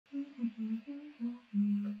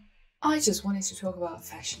I just wanted to talk about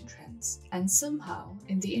fashion trends, and somehow,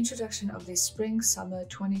 in the introduction of this Spring-Summer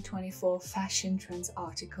 2024 fashion trends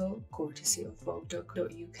article, courtesy of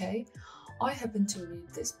Vogue.uk, I happened to read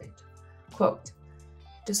this bit. Quote,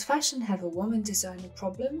 "Does fashion have a woman designer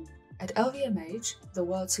problem? At LVMH, the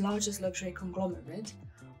world's largest luxury conglomerate,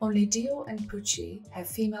 only Dior and Gucci have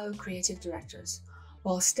female creative directors,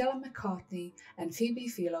 while Stella McCartney and Phoebe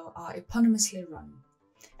Philo are eponymously run.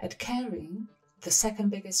 At Kering, the second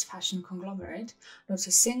biggest fashion conglomerate, not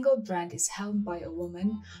a single brand is helmed by a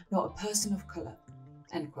woman, not a person of colour."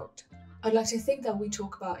 End quote. I'd like to think that we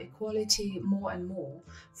talk about equality more and more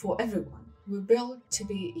for everyone. We're built to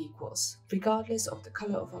be equals, regardless of the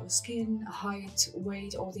colour of our skin, height,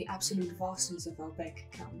 weight, or the absolute vastness of our bank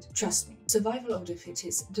account. Trust me, survival of the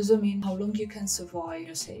fittest doesn't mean how long you can survive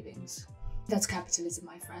your savings. That's capitalism,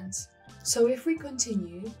 my friends. So if we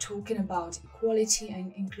continue talking about equality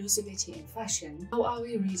and inclusivity in fashion, how are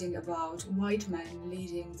we reading about white men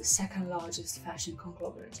leading the second largest fashion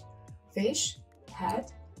conglomerate? Fish,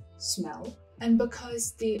 head, smell. And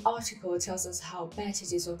because the article tells us how bad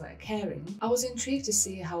it is over at Kering, I was intrigued to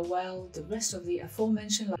see how well the rest of the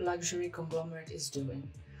aforementioned luxury conglomerate is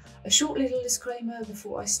doing. A short little disclaimer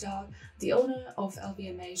before I start: the owner of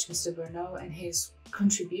LVMH, Mr. Bernot, and his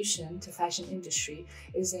contribution to fashion industry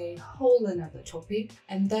is a whole another topic,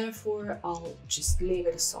 and therefore I'll just leave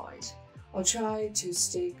it aside. I'll try to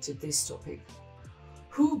stick to this topic.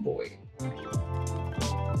 Hoo boy!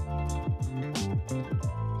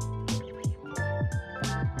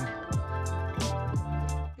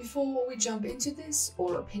 Before we jump into this,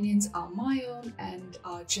 all opinions are my own and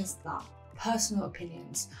are just that, personal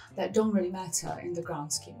opinions that don't really matter in the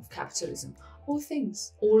grand scheme of capitalism or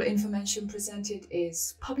things. All information presented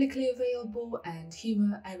is publicly available and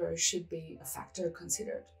human error should be a factor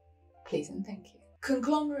considered. Please and thank you.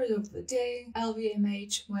 Conglomerate of the day: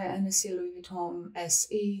 LVMH, where Hennessy Louis Vuitton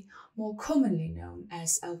SE, more commonly known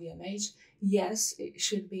as LVMH, yes, it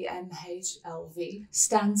should be MHLV,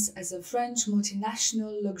 stands as a French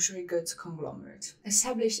multinational luxury goods conglomerate.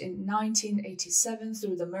 Established in 1987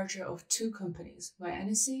 through the merger of two companies,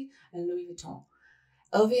 Hennessy and Louis Vuitton,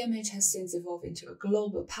 LVMH has since evolved into a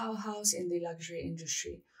global powerhouse in the luxury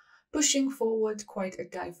industry, pushing forward quite a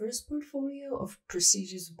diverse portfolio of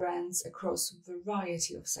prestigious brands across a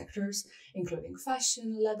variety of sectors, including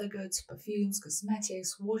fashion, leather goods, perfumes,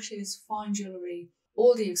 cosmetics, watches, fine jewellery,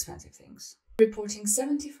 all the expensive things. Reporting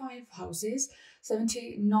 75 houses,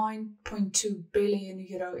 79.2 billion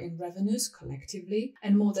euro in revenues collectively,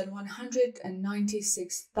 and more than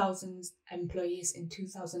 196,000 employees in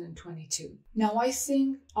 2022. Now, I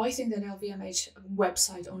think that LVMH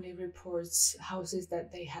website only reports houses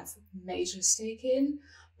that they have major stake in,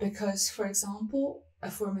 because, for example,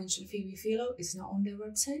 aforementioned Phoebe Philo is not on their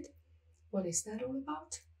website. What is that all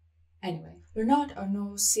about? Anyway, Bernard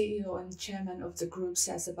Arnault, CEO and chairman of the group,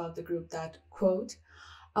 says about the group that, quote,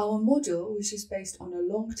 "Our model, which is based on a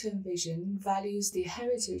long-term vision, values the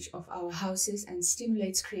heritage of our houses and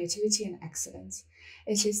stimulates creativity and excellence.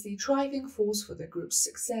 It is the driving force for the group's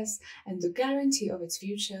success and the guarantee of its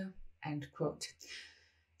future," end quote.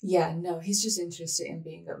 Yeah, no, he's just interested in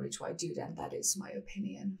being a rich white dude, and that is my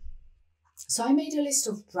opinion. So I made a list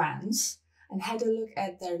of brands and had a look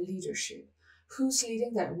at their leadership. Who's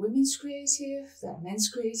leading their women's creative, their men's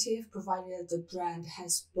creative, provided that the brand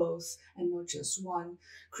has both and not just one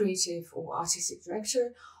creative or artistic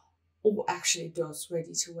director, or actually does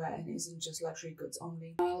ready to wear and isn't just luxury goods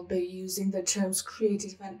only. I'll be using the terms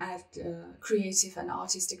creative and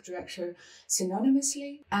artistic director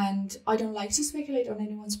synonymously, and I don't like to speculate on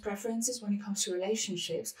anyone's preferences when it comes to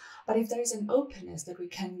relationships, but if there is an openness that we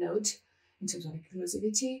can note in terms of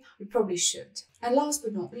inclusivity, we probably should. And last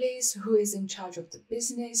but not least, who is in charge of the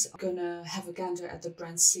business? I'm gonna have a gander at the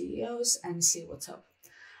brand's CEOs and see what's up.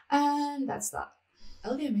 And that's that.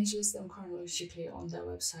 LVMH lists them chronologically on their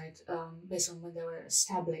website based on when they were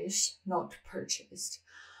established, not purchased.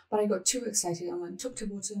 But I got too excited and went top to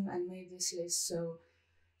bottom and made this list so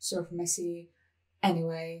sort of messy.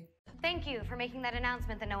 Anyway. Thank you for making that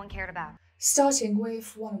announcement that no one cared about. Starting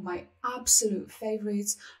with one of my absolute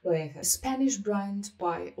favorites, Loewe, a Spanish brand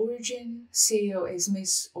by origin. CEO is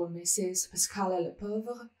Miss or Mrs. Pascale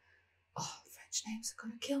Lepauvre. Oh, French names are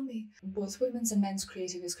gonna kill me. Both women's and men's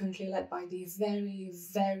creative is currently led by the very,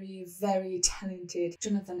 very, very talented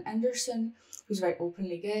Jonathan Anderson, who's very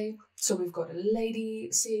openly gay. So we've got a lady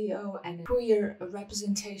CEO and a queer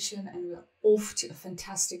representation, and we're off to a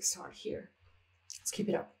fantastic start here. Let's keep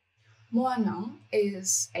it up. Moana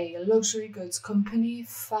is a luxury goods company,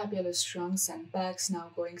 fabulous trunks and bags,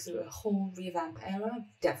 now going through a whole revamp era.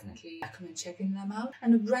 Definitely recommend checking them out.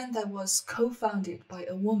 And a brand that was co-founded by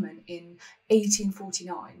a woman in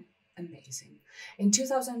 1849. Amazing. In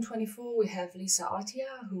 2024, we have Lisa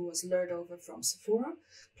Atia, who was lured over from Sephora,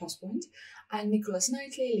 plus point, and Nicholas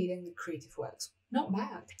Knightley leading the creative works. Not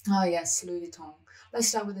bad. Ah yes, Louis Vuitton. Let's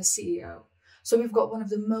start with the CEO. So we've got one of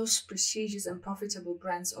the most prestigious and profitable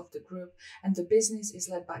brands of the group, and the business is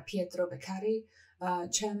led by Pietro Beccari,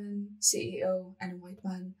 chairman, CEO, and a white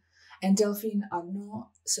man, and Delphine Arnault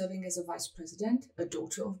serving as a vice president, a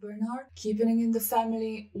daughter of Bernard. Keeping in the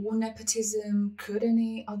family, all nepotism, could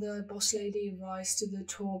any other boss lady rise to the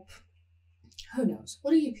top? Who knows?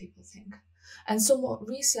 What do you people think? And somewhat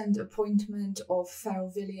recent appointment of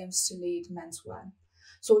Pharrell Williams to lead menswear.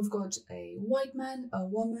 So we've got a white man, a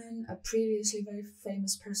woman, a previously very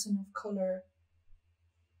famous person of color.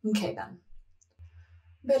 Okay then.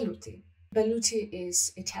 Berluti. Berluti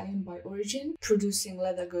is Italian by origin, producing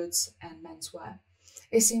leather goods and menswear.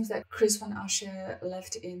 It seems that Chris Van Asche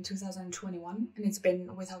left in 2021, and it's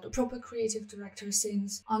been without a proper creative director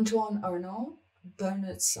since. Antoine Arnault,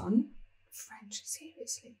 Bernard's son, French,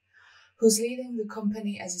 seriously, who's leading the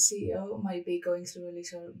company as a CEO, might be going through a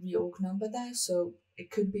little reorg number there, so it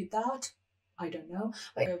could be that, I don't know.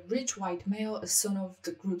 But a rich white male, a son of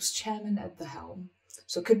the group's chairman at the helm.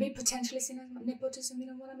 So it could be potentially seen as nepotism, you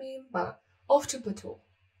know what I mean? But off to Patou.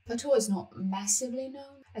 Patou is not massively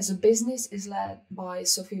known, as a business is led by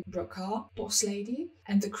Sophie Brocard, boss lady,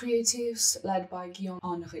 and the creatives led by Guillaume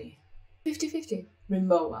Henry. 50-50.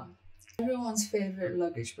 Rimowa. Everyone's favorite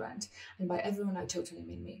luggage brand, and by everyone I totally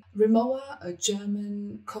mean me. Rimowa, a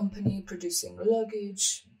German company producing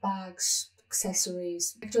luggage, bags,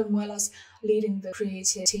 accessories. Hector Muelas leading the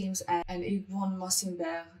creative teams, and Yvonne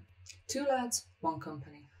Mossenberg. 2 lads, 1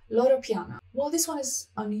 company. Loro Piana. Well, this one is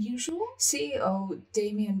unusual. CEO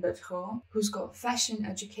Damien Bertrand, who's got fashion,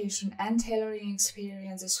 education, and tailoring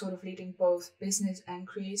experience, is sort of leading both business and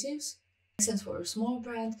creatives. Makes sense for a small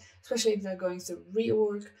brand, especially if they're going through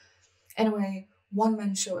reorg. Anyway,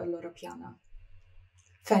 one-man show at Loro Piana.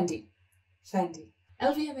 Fendi.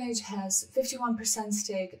 LVMH has 51%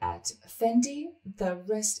 stake at Fendi. The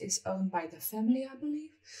rest is owned by the family, I believe.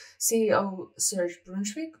 CEO Serge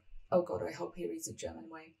Brunswick. Oh god, I hope he reads it German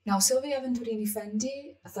way. Now, Silvia Venturini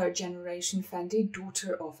Fendi, a 3rd generation Fendi,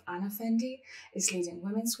 daughter of Anna Fendi, is leading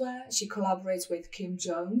women's wear. She collaborates with Kim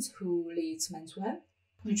Jones, who leads menswear.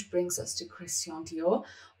 Which brings us to Christian Dior,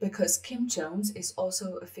 because Kim Jones is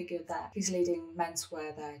also a figure that is leading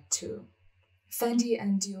menswear there too. Fendi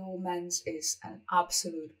and Dior men's is an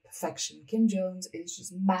absolute perfection. Kim Jones is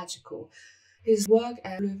just magical. His work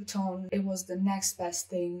at Louis Vuitton, it was the next best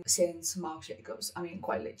thing since Marc Jacobs. I mean,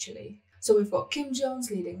 quite literally. So we've got Kim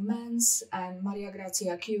Jones leading men's and Maria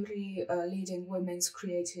Grazia Curie leading women's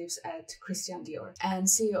creatives at Christian Dior. And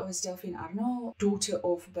CEO is Delphine Arnault, daughter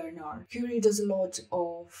of Bernard. Curie does a lot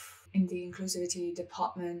in the inclusivity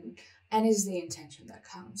department, and is the intention that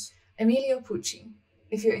counts. Emilio Pucci.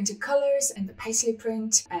 If you're into colors and the paisley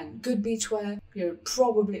print and good beachwear, you're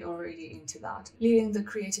probably already into that. Leading the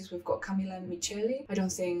creatives, we've got Camilla Micheli. I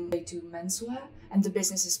don't think they do menswear, and the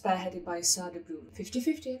business is spearheaded by Sade Blue.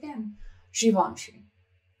 50-50 again. Givenchy.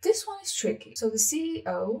 This one is tricky. So the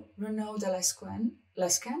CEO, Renaud de Lesquen,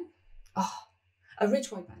 a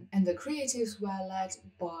rich white man, and the creatives were led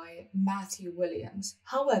by Matthew Williams.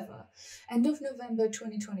 However, end of November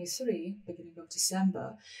 2023, beginning of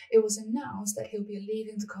December, it was announced that he'll be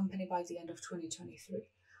leaving the company by the end of 2023.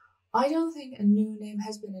 I don't think a new name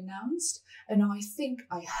has been announced, and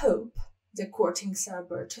I hope they're courting Sarah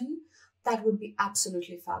Burton. That would be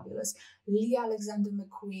absolutely fabulous. Lee Alexander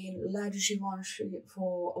McQueen led Givenchy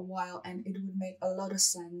for a while, and it would make a lot of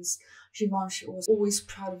sense. Givenchy was always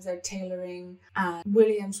proud of their tailoring, and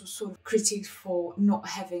Williams was sort of critiqued for not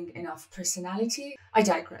having enough personality. I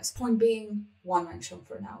digress. Point being, one-man show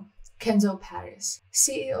for now. Kenzo Paris.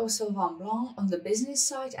 CEO Sylvain Blanc on the business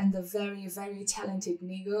side, and the very, very talented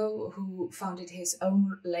Nigo, who founded his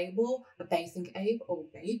own label, A Bathing Ape, or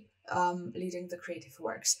Babe, leading the creative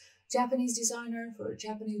works. Japanese designer for a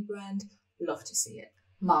Japanese brand, love to see it.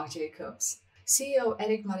 Marc Jacobs. CEO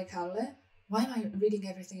Eric Maricalle, why am I reading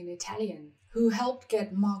everything in Italian? Who helped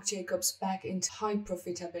get Marc Jacobs back into high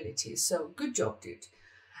profitability, so good job, dude.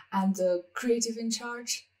 And the creative in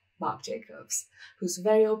charge, Marc Jacobs, who's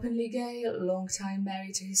very openly gay, long time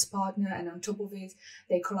married to his partner, and on top of it,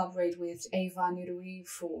 they collaborate with Ava Nirui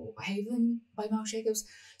for Haven by Marc Jacobs,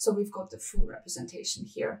 so we've got the full representation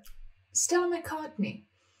here. Stella McCartney.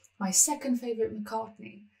 My second favorite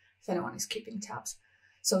McCartney, if anyone is keeping tabs.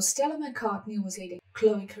 So Stella McCartney was leading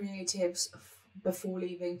Chloe Creatives before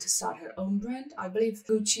leaving to start her own brand. I believe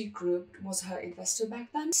Gucci Group was her investor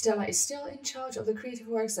back then. Stella is still in charge of the creative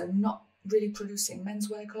works. They're not really producing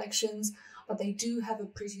menswear collections, but they do have a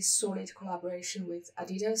pretty solid collaboration with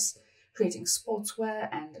Adidas, creating sportswear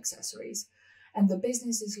and accessories. And the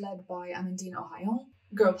business is led by Amandine Ohayon.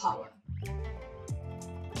 Girl power.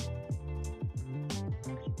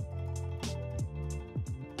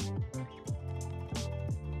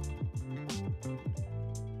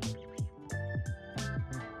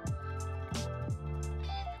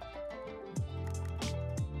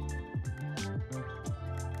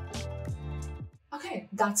 Okay,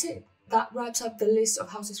 that's it. That wraps up the list of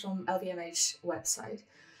houses from LVMH website.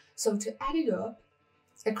 So to add it up,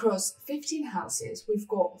 across 15 houses, we've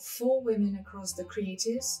got 4 women across the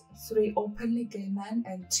creatives, 3 openly gay men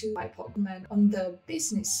and 2 BIPOC men. On the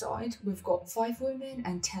business side, we've got 5 women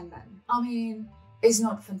and 10 men. I mean, it's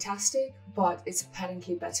not fantastic, but it's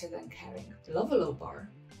apparently better than carrying Love a Low bar.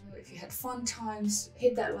 If you had fun times,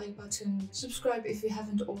 hit that like button, subscribe if you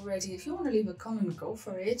haven't already. If you want to leave a comment, go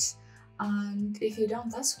for it. And if you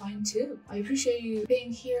don't, that's fine too. I appreciate you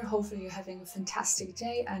being here. Hopefully you're having a fantastic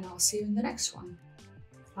day, and I'll see you in the next one.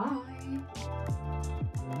 Bye!